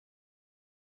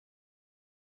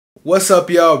What's up,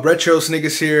 y'all? Retro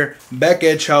Snickers here, back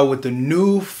at y'all with the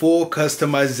new full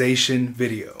customization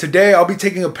video. Today I'll be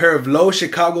taking a pair of low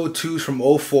Chicago 2s from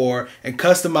 04 and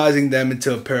customizing them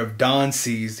into a pair of Dawn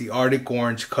C's, the Arctic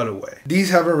Orange colorway.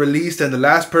 These haven't released, and the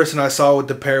last person I saw with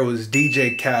the pair was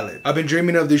DJ Khaled. I've been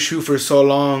dreaming of this shoe for so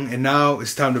long, and now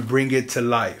it's time to bring it to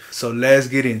life. So let's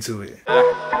get into it.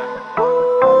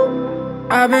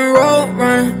 I've been road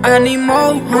running, I need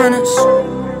more hundreds.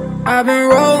 I've been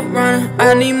road running,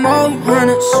 I need more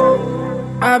hundreds.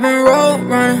 I've been road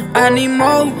running, I need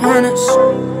more hundreds.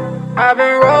 I've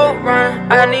been road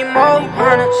running, I need more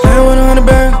hundreds.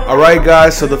 Alright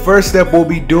guys, so the first step we'll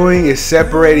be doing is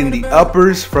separating the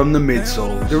uppers from the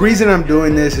midsoles. The reason I'm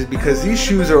doing this is because these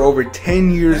shoes are over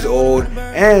 10 years old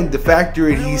and the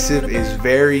factory adhesive is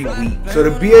very weak. So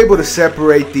to be able to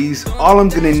separate these, all I'm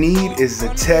gonna need is the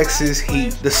Texas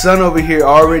heat. The sun over here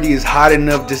already is hot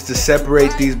enough just to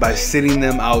separate these by sitting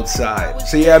them outside.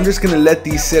 So yeah, I'm just gonna let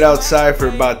these sit outside for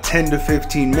about 10 to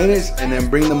 15 minutes and then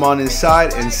bring them on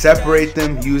inside and separate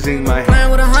them using my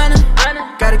hand.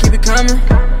 Gotta keep it coming.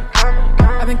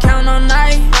 I've been counting all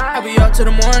night, I'll be up till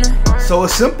the morning. So a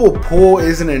simple pull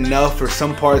isn't enough for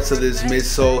some parts of this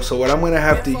midsole, so what I'm gonna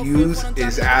have to use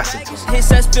is acetone. Hit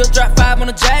says spill, drop 5 on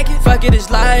the jacket. Fuck it, it's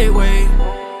lightweight.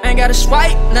 Ain't got a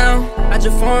swipe now, I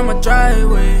just form my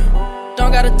driveway.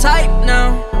 Don't got a type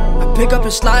now, I pick up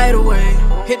and slide away.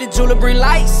 Hit the jeweler, bring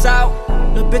lights out.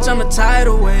 Little bitch, I'm a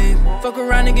tidal wave. Fuck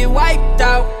around and get wiped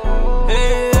out.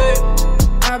 Hey,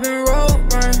 I've been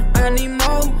road running, I need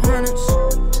more hundreds.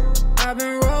 I've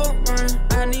been road running,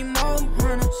 I need more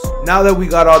hundreds. Now that we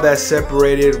got all that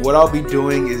separated, what I'll be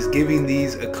doing is giving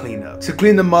these a cleanup. To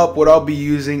clean them up, what I'll be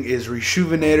using is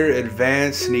Reshoevn8r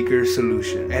Advanced Sneaker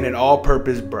Solution and an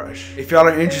all-purpose brush. If y'all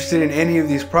are interested in any of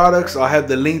these products, I'll have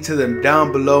the link to them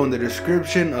down below in the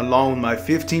description along with my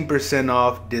 15%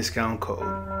 off discount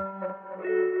code.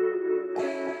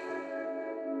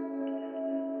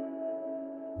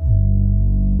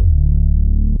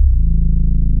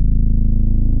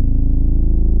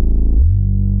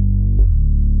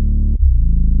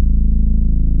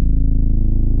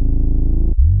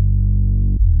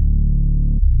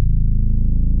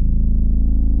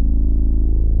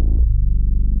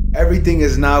 Everything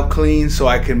is now clean, so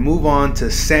I can move on to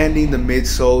sanding the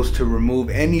midsoles to remove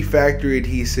any factory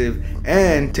adhesive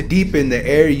and to deepen the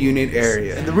air unit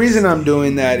area. And the reason I'm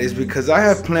doing that is because I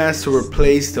have plans to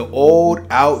replace the old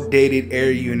outdated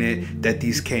air unit that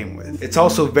these came with. It's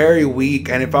also very weak,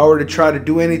 and if I were to try to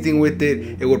do anything with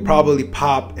it, it would probably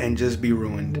pop and just be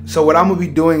ruined. So what I'm gonna be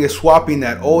doing is swapping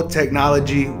that old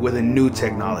technology with a new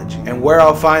technology. And where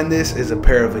I'll find this is a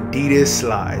pair of Adidas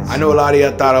slides. I know a lot of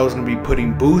y'all thought I was gonna be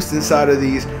putting boost inside of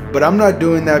these, but I'm not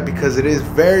doing that because it is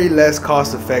very less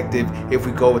cost effective if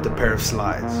we go with a pair of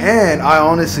slides. And I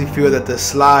honestly feel that the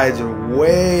slides are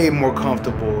way more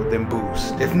comfortable than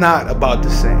boost, if not about the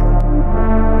same.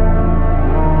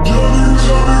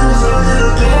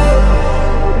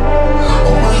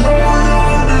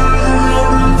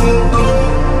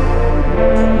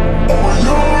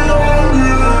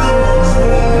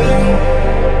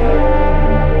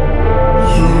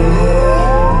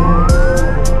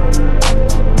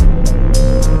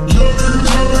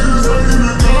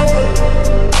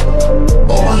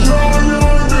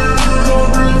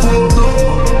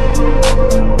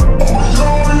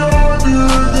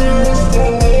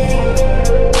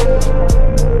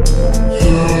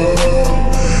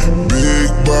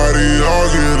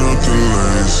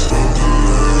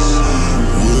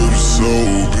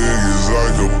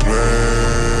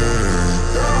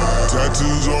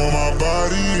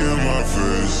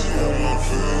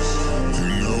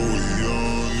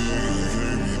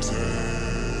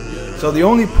 So the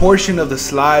only portion of the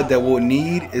slide that we'll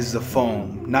need is the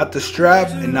foam, not the strap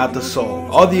and not the sole.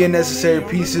 All the unnecessary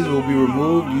pieces will be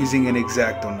removed using an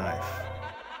X-Acto knife.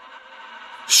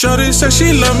 Shorty said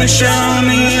she love me, she don't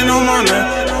need no money.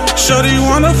 Shorty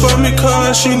wanna fuck me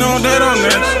cause she know that I'm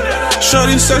next.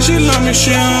 Shorty said she love me,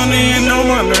 she don't need no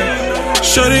money.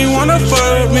 Shorty wanna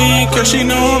fuck me cause she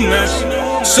know I'm next.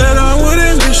 Said I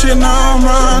wouldn't do shit, now I'm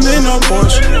riding no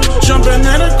Porsche. Jumping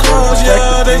at the cars,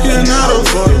 yeah, they cannot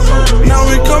afford. Now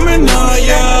we coming out,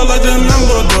 yeah, like the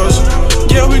number doors.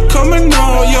 Yeah, we coming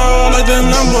out, yeah, like the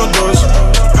number doors.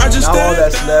 Now all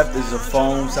that's left is the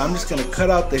foam, so I'm just gonna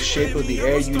cut out the shape of the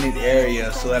air unit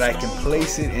area so that I can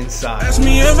place it inside. Ask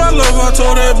me if I love, I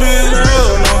told that bitch,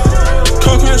 hell no.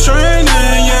 Cocaine training,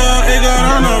 yeah, it got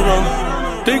on the road.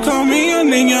 They call me a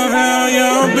nigga, hell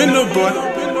yeah, I've been the boy.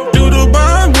 Do the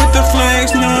bomb with the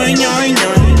flags, yoing, yoing,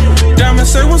 yoing. Diamond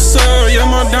say what's up, yeah,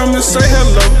 my diamond say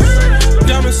hello.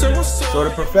 Diamond say what's up. So to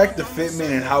perfect the fitment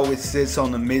and how it sits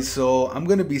on the midsole, I'm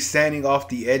going to be sanding off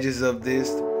the edges of this.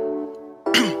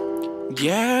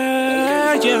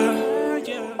 Yeah.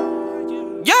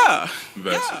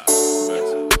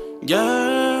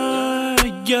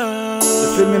 The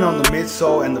fitment on the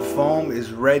midsole and the foam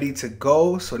is ready to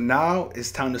go, so now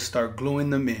it's time to start gluing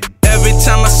them in. Every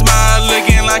time I smile,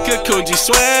 looking like a Coogee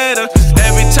sweater.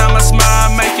 Every time I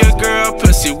smile, make your girl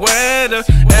pussy wetter.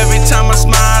 Every time I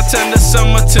smile, turn the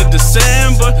summer to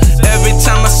December. Every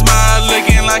time I smile,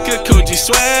 looking like a Coogee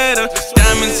sweater.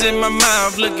 Diamonds in my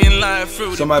mouth, looking like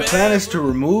fruity. So my plan is to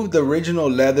remove the original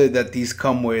leather that these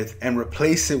come with and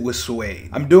replace it with suede.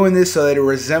 I'm doing this so that it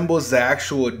resembles the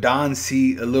actual Don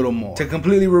C a little more. To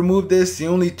completely remove this, the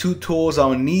only two tools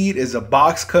I'll need is a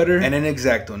box cutter and an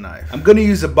X-Acto knife. I'm going to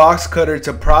use a box cutter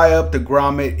to pry up the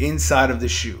grommet inside of the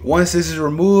shoe. Once this is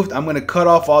removed, I'm going to cut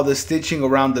off all the stitching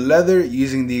around the leather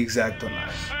using the X-Acto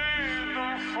knife.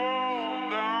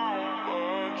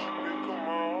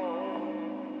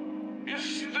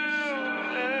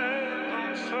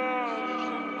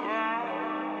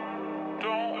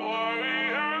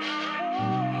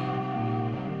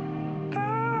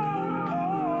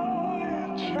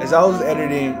 As I was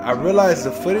editing, I realized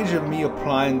the footage of me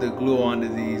applying the glue onto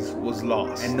these was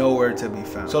lost and nowhere to be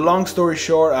found. So long story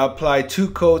short, I applied 2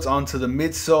 coats onto the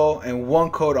midsole and 1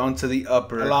 coat onto the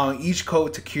upper, allowing each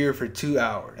coat to cure for 2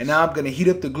 hours. And now I'm going to heat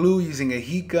up the glue using a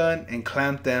heat gun and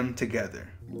clamp them together.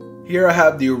 Here I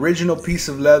have the original piece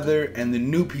of leather and the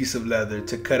new piece of leather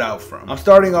to cut out from. I'm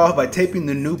starting off by taping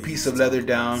the new piece of leather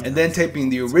down and then taping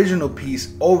the original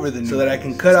piece over the new so that I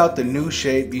can cut out the new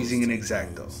shape using an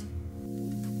X-Acto.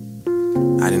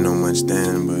 I didn't know much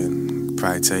then, but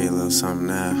probably tell you a little something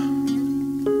now.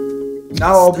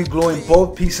 Now I'll be gluing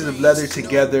both pieces of leather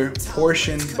together,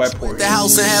 portion by portion. The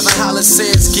house and having holler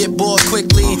sets get bored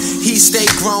quickly. He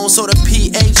stayed grown, so the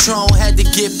PH-tron had to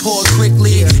get poured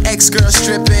quickly. Ex-girl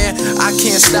stripping, I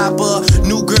can't stop her.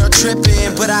 New girl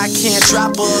tripping, but I can't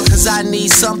drop her. Cause I need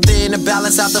something to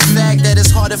balance out the fact that it's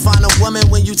hard to find a woman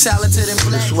when you talented and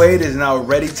black. The suede is now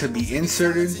ready to be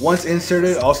inserted. Once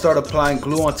inserted, I'll start applying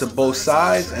glue onto both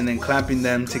sides and then clamping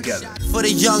them together. For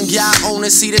the young yacht owner,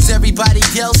 see there's everybody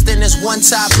else, then there's one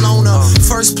top loner.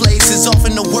 First place is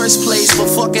often the worst place,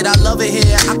 but fuck it, I love it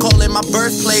here. I call it my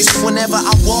birthplace. Whenever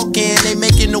I walk in, they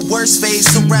making the worst face.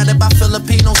 Surrounded by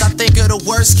Filipinos, I think of the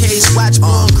worst case. Watch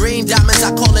blue green diamonds,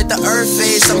 I call it the earth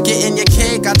face. I'm getting your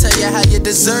cake, I'll tell you how your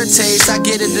dessert tastes. I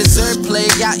get a dessert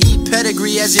plate, I eat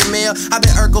pedigree as your meal. I've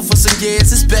been Urkel for some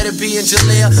years, it's better being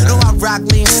Jaleel. No, I rock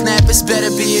lean snap, it's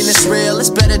better being Israel.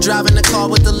 It's better driving the car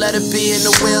with the letter B in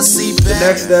the wheel seat. The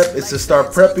next step is to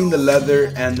start prepping the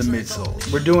leather and the midsole.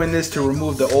 We're doing this to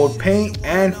remove the old paint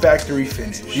and factory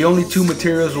finish. The only 2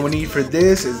 materials we'll need for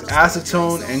this is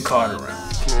acetone and cotton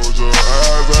round. Close your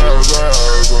eyes,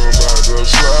 I'm about to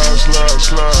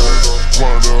slide.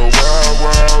 Wonder why,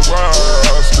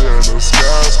 I stare in the sky.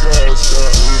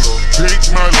 Pink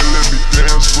night and let me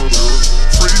dance for the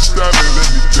freestyle and let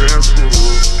me dance for the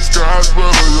sky's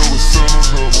brother, it was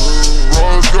cinnamon.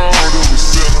 Rose gold, it was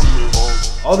cinnamon.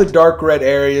 All the dark red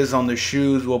areas on the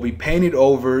shoes will be painted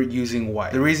over using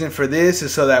white. The reason for this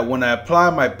is so that when I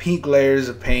apply my pink layers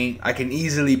of paint, I can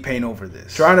easily paint over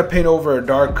this. Trying to paint over a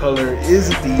dark color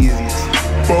isn't the easiest.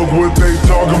 Fuck what they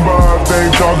talking about, they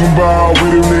ain't talking about. We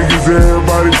them niggas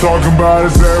everybody talking about,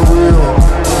 is that real?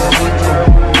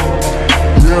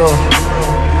 Yeah,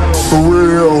 for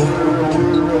real.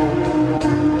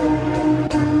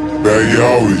 Baggy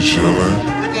always chillin'.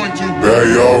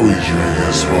 Baggy always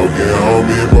drinking, smoking,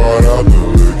 homie bought out the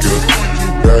liquor.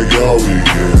 Baggy always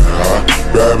getting high,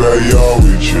 baggy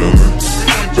always chillin'.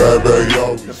 Baggy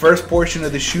always. The first portion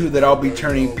of the shoe that I'll be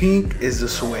turning pink is the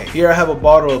suede. Here I have a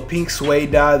bottle of pink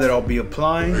suede dye that I'll be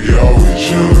applying. Baggy always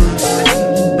chillin'.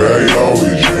 Baggy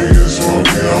always drinking,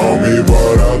 smoking, homie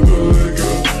bought out the liquor.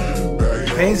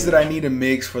 Paints that I need to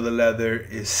mix for the leather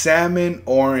is salmon,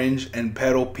 orange, and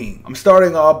petal pink. I'm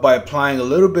starting off by applying a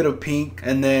little bit of pink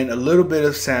and then a little bit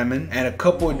of salmon and a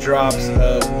couple of drops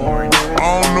of orange.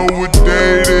 I don't know what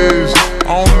day it is,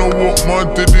 I don't know what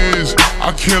month it is.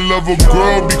 I can't love a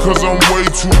girl because I'm way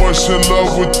too much in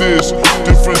love with this.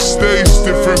 Different states,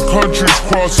 different countries,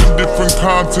 crossing different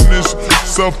continents.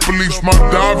 Self-belief's my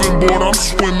diving board, I'm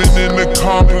swimming in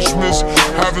accomplishments.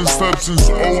 Haven't slept since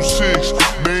 06,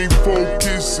 main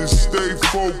focus is stay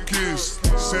focused.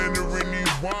 Santorini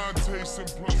wine tasting.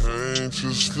 Can't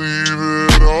just leave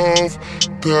it off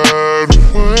that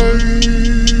way.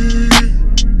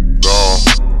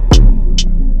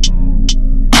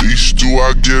 Do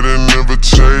I get an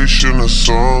invitation or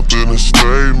something, a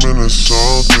statement or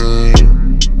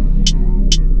something?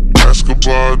 ask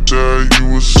about that, you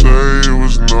would say it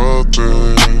was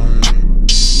nothing.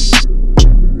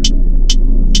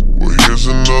 Well, here's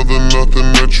another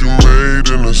nothing that you made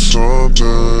into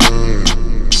something.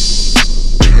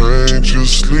 Can't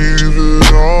just leave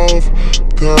it off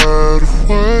that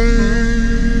way.